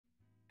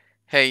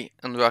Hey,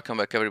 and welcome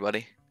back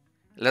everybody.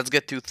 Let's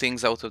get two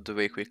things out of the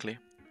way quickly.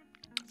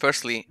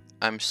 Firstly,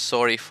 I'm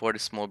sorry for the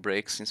small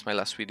break since my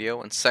last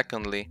video, and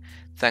secondly,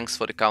 thanks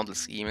for the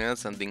countless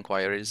emails and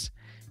inquiries.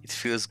 It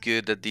feels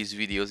good that these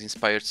videos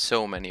inspired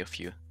so many of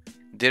you.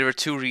 There were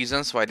two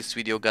reasons why this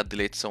video got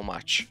delayed so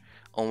much.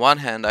 On one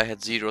hand, I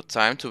had zero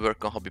time to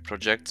work on hobby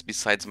projects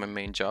besides my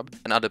main job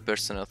and other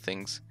personal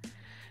things.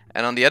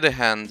 And on the other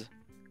hand,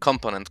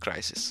 component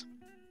crisis.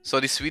 So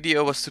this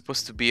video was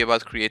supposed to be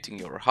about creating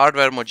your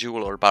hardware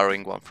module or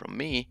borrowing one from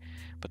me,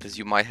 but as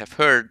you might have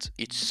heard,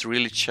 it's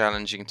really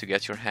challenging to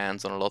get your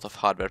hands on a lot of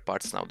hardware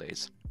parts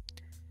nowadays.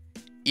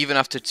 Even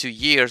after 2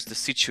 years, the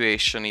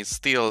situation is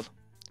still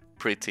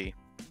pretty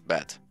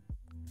bad.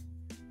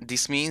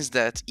 This means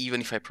that even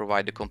if I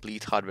provide a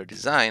complete hardware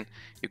design,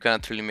 you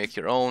cannot really make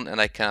your own,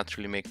 and I cannot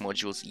really make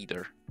modules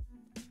either.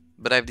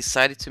 But I've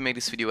decided to make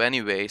this video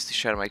anyways to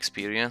share my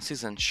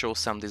experiences and show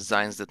some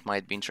designs that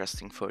might be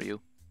interesting for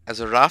you. As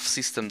a rough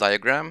system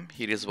diagram,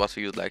 here is what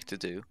we would like to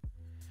do.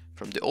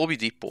 From the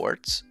OBD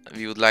port,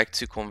 we would like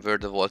to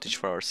convert the voltage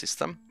for our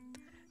system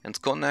and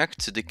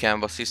connect the CAN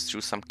buses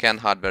through some CAN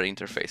hardware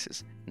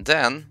interfaces.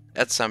 Then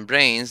add some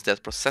brains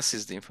that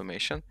processes the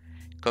information,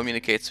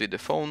 communicates with the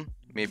phone,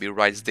 maybe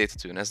writes data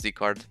to an SD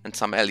card, and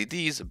some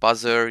LEDs, a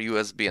buzzer,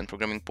 USB and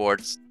programming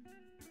ports,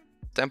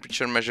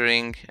 temperature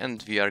measuring,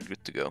 and we are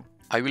good to go.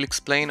 I will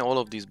explain all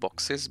of these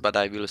boxes, but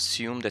I will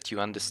assume that you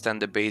understand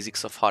the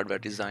basics of hardware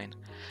design.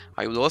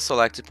 I would also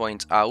like to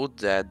point out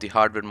that the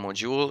hardware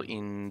module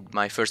in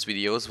my first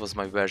videos was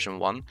my version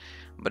 1,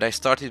 but I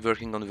started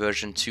working on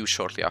version 2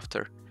 shortly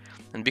after.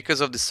 And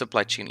because of the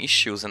supply chain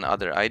issues and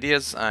other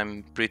ideas,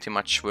 I'm pretty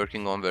much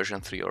working on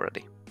version 3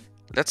 already.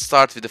 Let's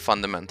start with the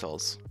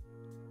fundamentals.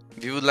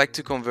 We would like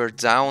to convert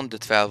down the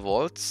 12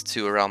 volts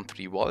to around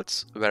 3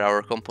 volts, where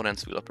our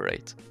components will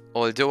operate.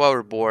 Although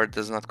our board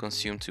does not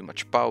consume too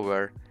much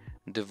power,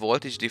 the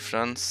voltage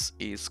difference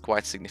is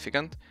quite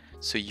significant,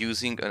 so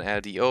using an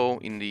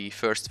LDO in the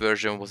first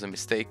version was a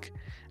mistake,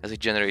 as it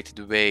generated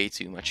way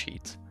too much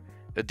heat.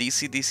 A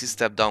DC-DC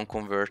step-down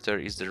converter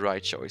is the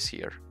right choice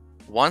here.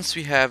 Once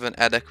we have an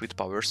adequate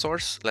power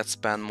source, let's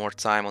spend more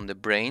time on the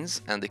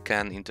brains and the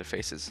CAN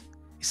interfaces.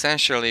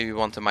 Essentially, we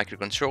want a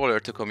microcontroller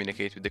to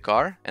communicate with the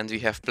car, and we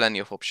have plenty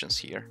of options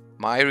here.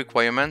 My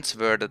requirements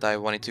were that I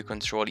wanted to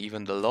control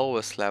even the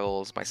lowest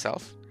levels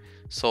myself,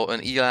 so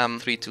an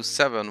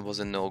ELM327 was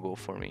a no-go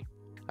for me.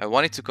 I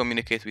wanted to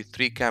communicate with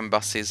 3 CAN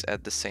buses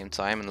at the same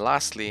time, and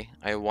lastly,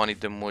 I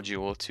wanted the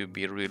module to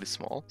be really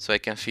small, so I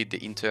can fit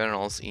the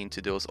internals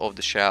into those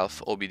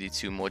off-the-shelf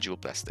OBD2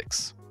 module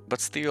plastics. But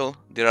still,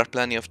 there are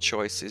plenty of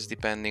choices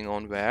depending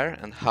on where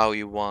and how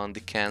you want the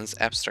CAN's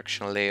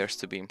abstraction layers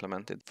to be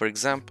implemented. For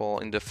example,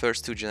 in the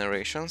first 2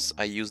 generations,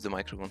 I used the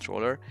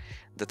microcontroller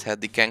that had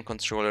the CAN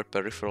controller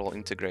peripheral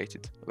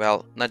integrated.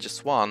 Well, not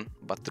just one,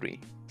 but 3.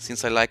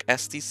 Since I like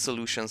ST's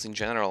solutions in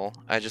general,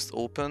 I just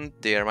opened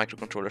their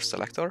microcontroller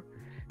selector,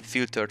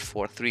 filtered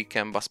for 3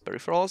 CAN bus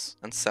peripherals,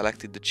 and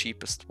selected the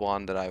cheapest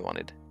one that I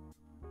wanted.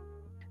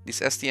 This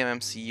STM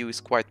MCU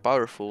is quite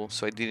powerful,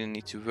 so I didn't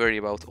need to worry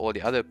about all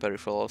the other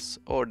peripherals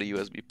or the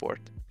USB port.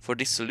 For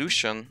this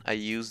solution, I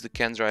used the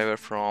CAN driver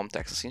from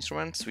Texas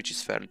Instruments, which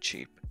is fairly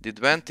cheap. The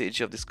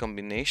advantage of this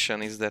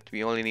combination is that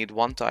we only need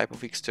one type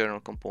of external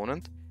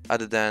component,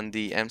 other than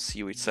the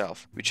MCU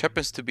itself, which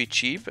happens to be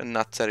cheap and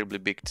not terribly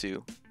big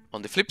too.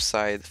 On the flip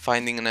side,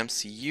 finding an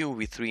MCU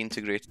with 3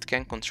 integrated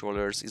CAN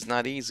controllers is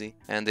not easy,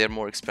 and they're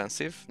more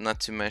expensive, not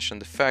to mention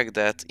the fact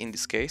that in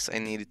this case I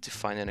needed to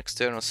find an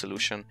external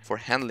solution for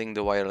handling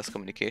the wireless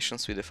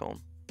communications with the phone.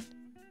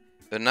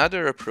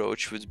 Another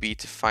approach would be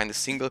to find a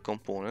single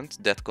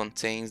component that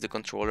contains the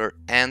controller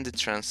and the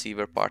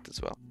transceiver part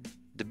as well.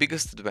 The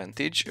biggest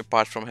advantage,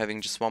 apart from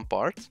having just one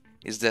part,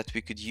 is that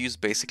we could use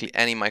basically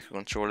any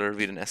microcontroller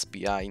with an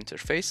SPI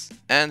interface,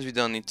 and we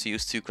don't need to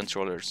use 2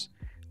 controllers.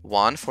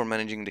 One for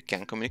managing the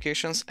CAN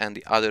communications and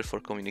the other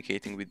for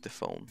communicating with the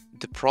phone.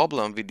 The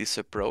problem with this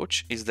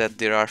approach is that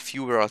there are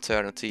fewer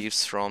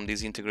alternatives from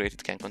these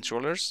integrated CAN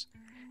controllers,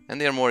 and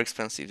they are more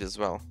expensive as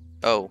well.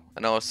 Oh,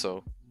 and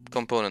also,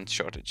 component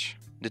shortage.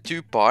 The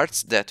 2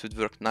 parts that would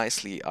work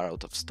nicely are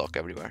out of stock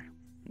everywhere.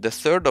 The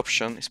third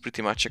option is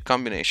pretty much a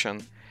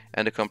combination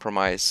and a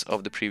compromise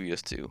of the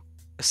previous 2.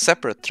 A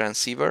separate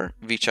transceiver,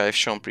 which I have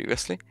shown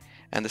previously,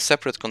 and a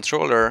separate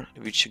controller,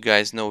 which you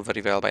guys know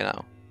very well by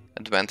now.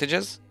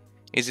 Advantages?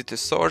 Easy to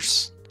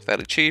source,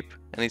 fairly cheap,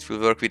 and it will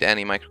work with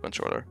any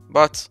microcontroller.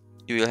 But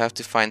you will have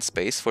to find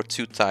space for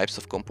 2 types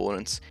of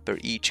components per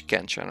each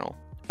CAN channel.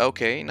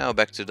 Okay, now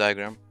back to the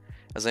diagram.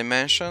 As I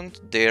mentioned,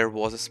 there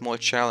was a small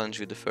challenge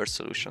with the first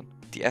solution.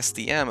 The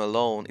STM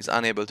alone is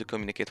unable to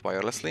communicate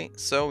wirelessly,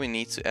 so we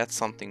need to add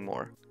something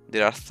more.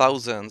 There are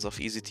thousands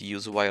of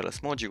easy-to-use wireless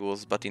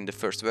modules, but in the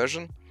first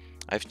version,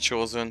 I've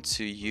chosen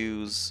to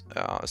use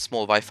a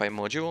small Wi-Fi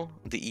module,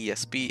 the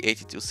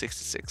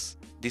ESP8266.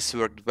 This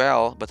worked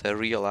well, but I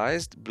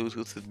realized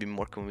Bluetooth would be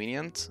more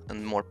convenient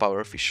and more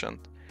power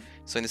efficient.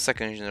 So in the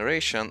second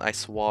generation, I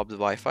swapped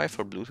Wi-Fi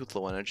for Bluetooth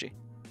Low Energy.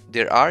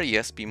 There are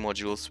ESP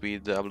modules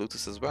with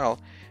Bluetooth as well,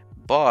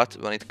 but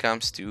when it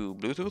comes to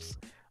Bluetooth,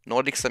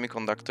 Nordic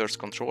Semiconductor's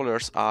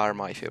controllers are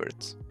my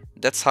favorites.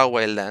 That's how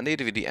I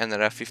landed with the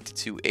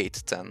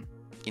NRF52810.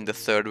 In the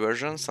third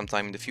version,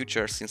 sometime in the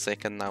future, since I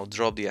can now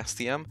drop the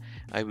STM,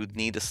 I would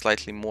need a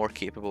slightly more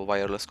capable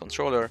wireless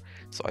controller,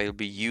 so I'll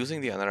be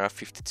using the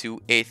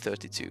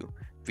NRF52832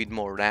 with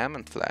more RAM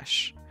and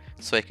flash,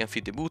 so I can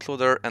fit the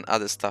bootloader and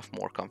other stuff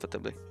more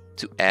comfortably.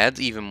 To add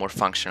even more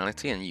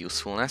functionality and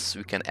usefulness,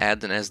 we can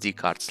add an SD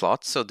card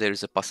slot, so there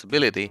is a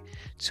possibility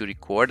to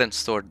record and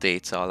store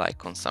data like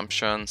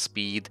consumption,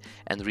 speed,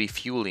 and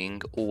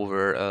refueling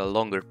over a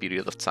longer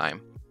period of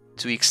time.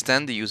 To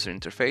extend the user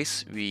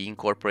interface, we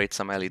incorporate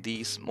some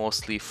LEDs,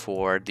 mostly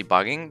for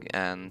debugging,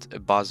 and a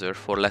buzzer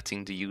for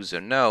letting the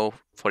user know,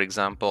 for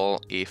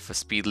example, if a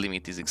speed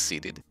limit is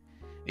exceeded.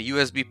 A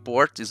USB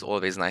port is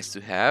always nice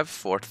to have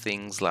for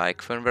things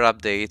like firmware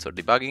update or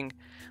debugging,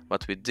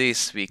 but with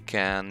this we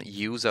can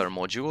use our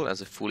module as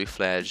a fully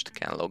fledged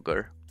CAN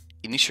logger.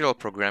 Initial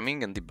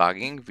programming and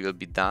debugging will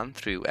be done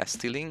through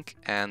ST-Link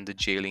and the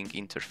J-Link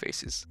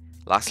interfaces.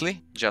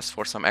 Lastly, just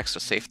for some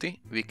extra safety,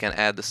 we can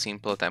add a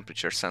simple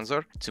temperature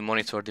sensor to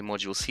monitor the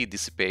module's heat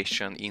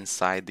dissipation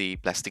inside the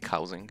plastic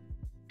housing.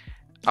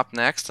 Up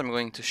next, I'm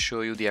going to show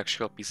you the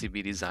actual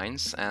PCB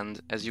designs, and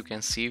as you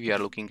can see, we are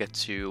looking at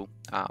two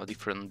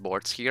different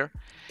boards here.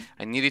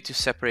 I needed to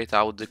separate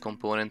out the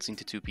components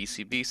into two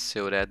PCBs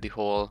so that the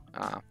whole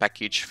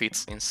package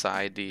fits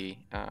inside the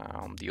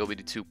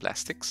OBD2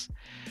 plastics.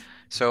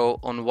 So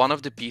on one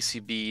of the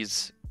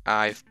PCBs,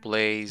 I've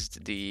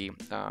placed the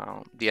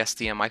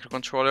STM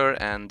microcontroller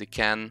and the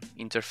CAN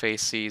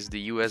interfaces,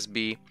 the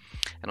USB,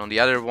 and on the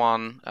other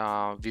one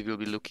we will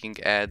be looking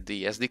at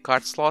the SD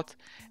card slot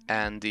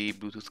and the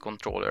Bluetooth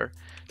controller.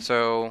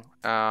 So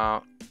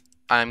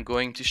I'm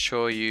going to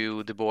show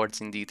you the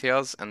boards in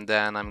details, and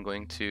then I'm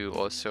going to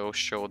also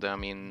show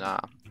them in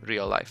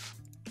real life.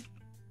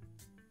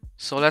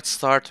 So let's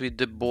start with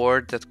the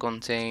board that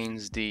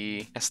contains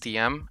the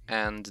STM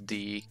and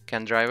the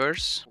CAN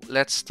drivers.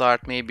 Let's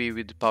start maybe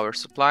with the power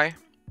supply.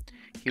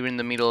 Here in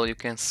the middle you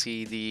can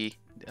see the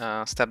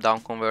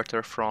step-down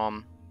converter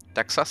from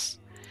Texas,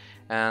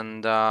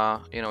 and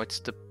you know,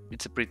 it's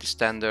a pretty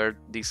standard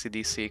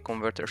DC-DC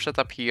converter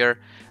setup here.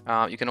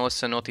 You can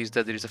also notice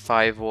that there is a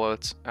 5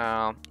 volt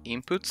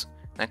input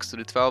next to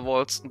the 12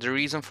 volts. The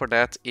reason for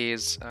that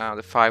is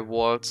the 5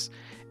 volts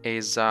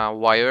is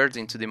wired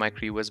into the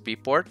micro USB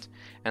port,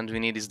 and we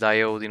need this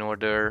diode in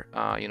order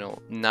you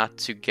know, not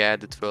to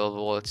get the 12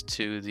 volts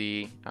to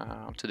the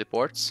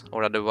ports,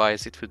 or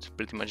otherwise it would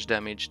pretty much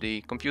damage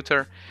the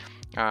computer.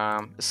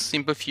 A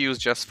simple fuse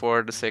just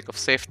for the sake of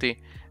safety,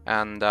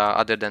 and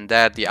other than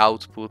that, the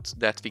output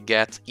that we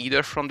get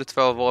either from the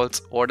 12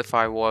 volts or the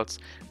 5 volts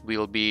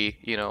will be,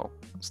 you know,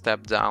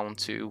 stepped down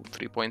to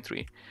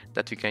 3.3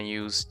 that we can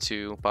use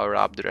to power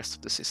up the rest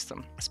of the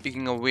system.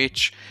 Speaking of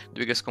which, the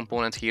biggest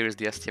component here is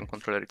the STM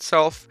controller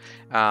itself,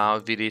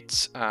 with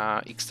its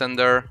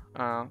extender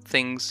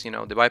things, you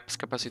know, the bypass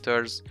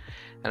capacitors,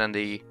 and then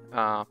the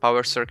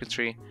power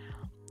circuitry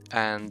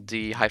and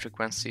the high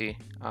frequency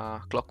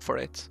clock for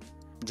it.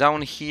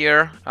 Down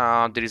here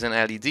there is an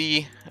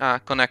LED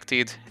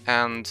connected,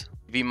 and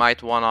we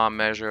might wanna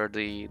measure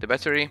the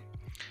battery.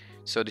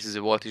 So this is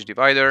a voltage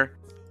divider.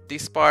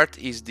 This part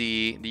is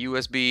the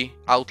USB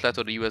outlet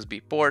or the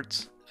USB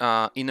port.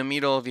 In the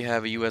middle we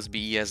have a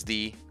USB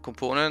ESD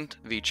component,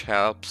 which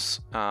helps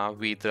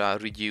with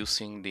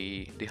reducing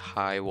the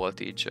high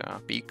voltage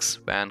peaks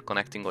when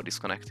connecting or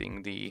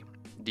disconnecting the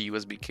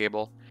USB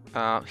cable.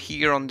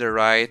 Here on the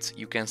right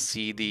you can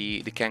see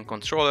the CAN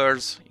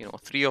controllers, you know,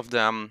 3 of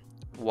them.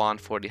 One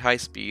for the high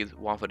speed,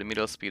 one for the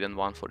middle speed, and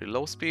one for the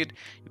low speed.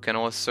 You can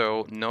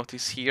also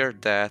notice here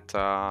that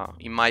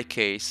in my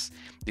case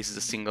this is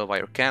a single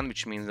wire CAN,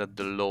 which means that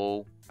the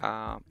low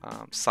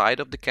side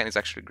of the CAN is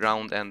actually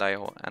ground, and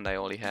I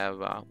only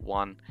have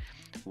one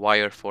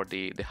wire for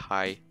the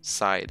high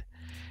side.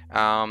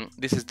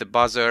 This is the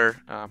buzzer,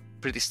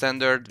 pretty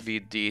standard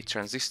with the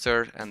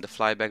transistor and the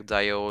flyback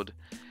diode,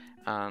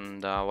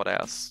 and what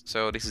else?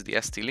 So this is the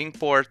ST-Link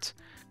port,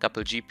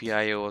 couple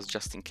GPIOs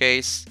just in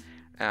case.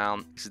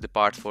 This is the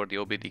part for the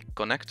OBD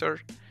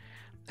connector,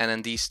 and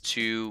then these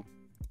 2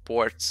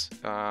 ports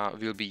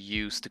will be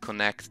used to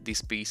connect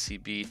this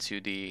PCB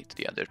to the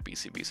other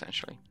PCB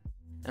essentially.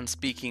 And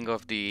speaking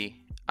of the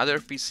other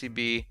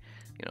PCB,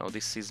 you know,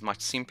 this is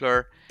much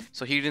simpler.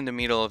 So here in the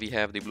middle we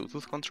have the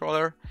Bluetooth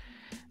controller.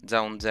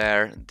 Down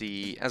there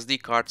the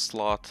SD card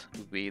slot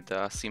with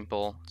a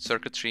simple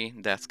circuitry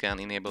that can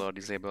enable or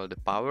disable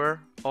the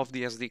power of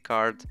the SD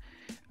card.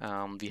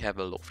 We have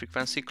a low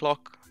frequency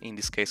clock. In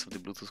this case of the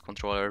Bluetooth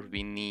controller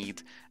we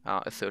need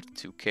a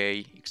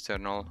 32K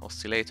external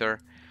oscillator.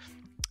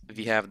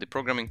 We have the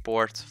programming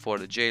port for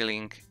the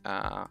J-Link.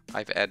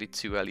 I've added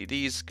 2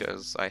 LEDs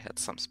because I had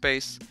some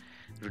space.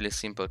 Really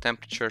simple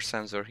temperature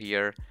sensor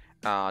here.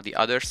 The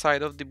other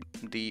side of the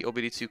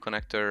OBD2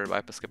 connector,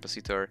 bypass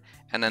capacitor,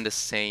 and then the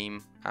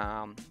same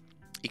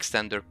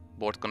extender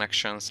board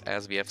connections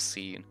as we have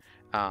seen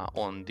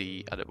on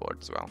the other board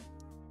as well.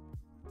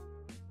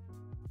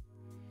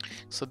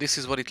 So this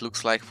is what it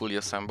looks like fully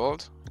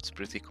assembled. It's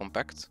pretty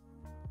compact.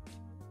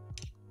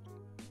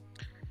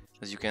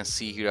 As you can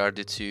see, here are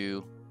the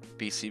two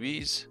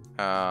PCBs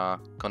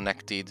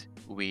connected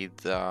with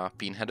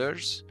pin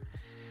headers.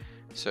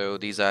 So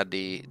these are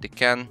the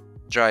CAN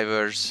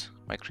drivers,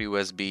 micro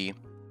USB,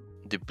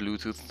 the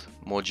Bluetooth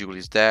module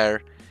is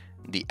there,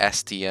 the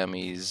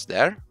STM is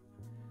there.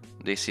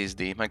 This is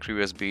the micro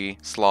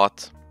USB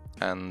slot,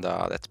 and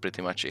that's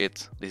pretty much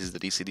it. This is the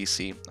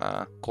DC-DC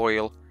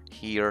coil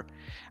here,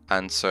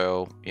 and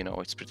so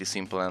it's pretty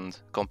simple and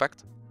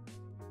compact.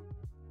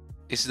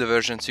 This is the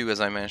version 2, as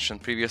I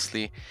mentioned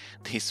previously.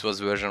 This was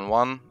version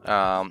 1.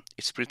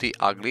 It's pretty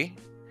ugly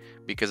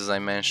because, as I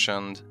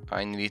mentioned,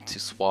 I need to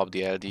swap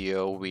the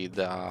LDO with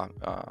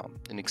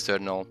an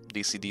external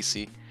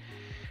DC-DC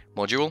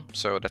module,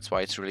 so that's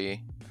why it's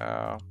really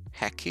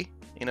hacky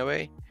in a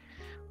way.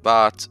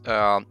 But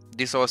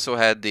this also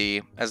had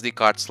the SD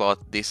card slot.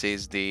 This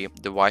is the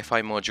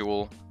Wi-Fi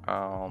module,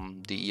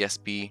 the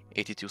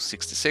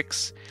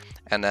ESP8266,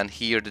 and then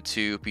here the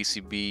two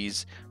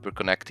PCBs were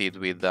connected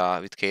with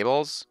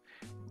cables.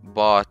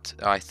 But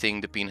I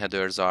think the pin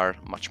headers are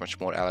much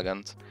more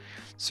elegant.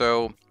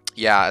 So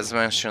yeah, as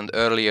mentioned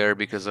earlier,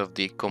 because of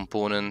the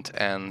component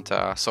and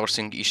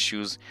sourcing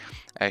issues,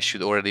 I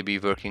should already be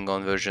working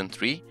on version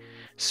 3,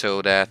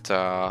 so that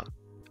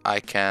I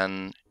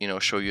can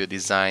show you a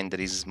design that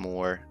is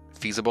more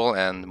feasible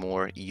and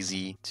more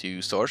easy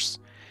to source.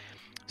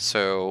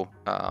 So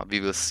we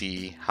will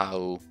see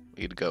how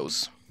it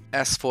goes.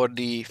 As for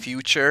the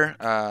future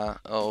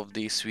of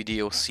this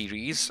video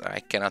series, I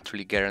cannot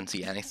really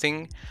guarantee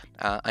anything.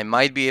 I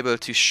might be able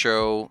to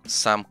show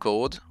some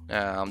code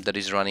that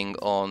is running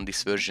on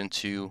this version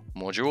 2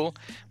 module,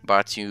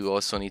 but you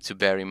also need to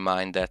bear in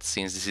mind that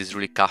since this is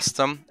really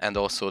custom, and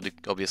also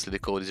obviously the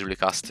code is really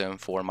custom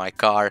for my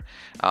car,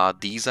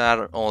 these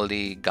are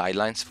only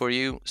guidelines for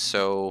you.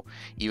 So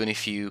even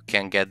if you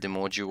can get the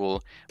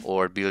module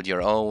or build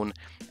your own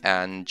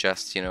and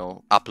just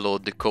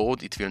upload the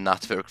code, it will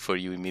not work for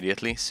you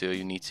immediately. So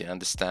you need to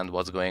understand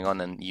what's going on,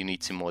 and you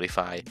need to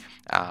modify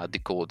the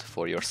code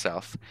for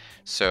yourself.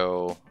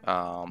 So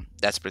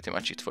that's pretty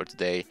much it for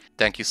today.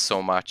 Thank you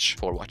so much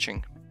for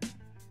watching.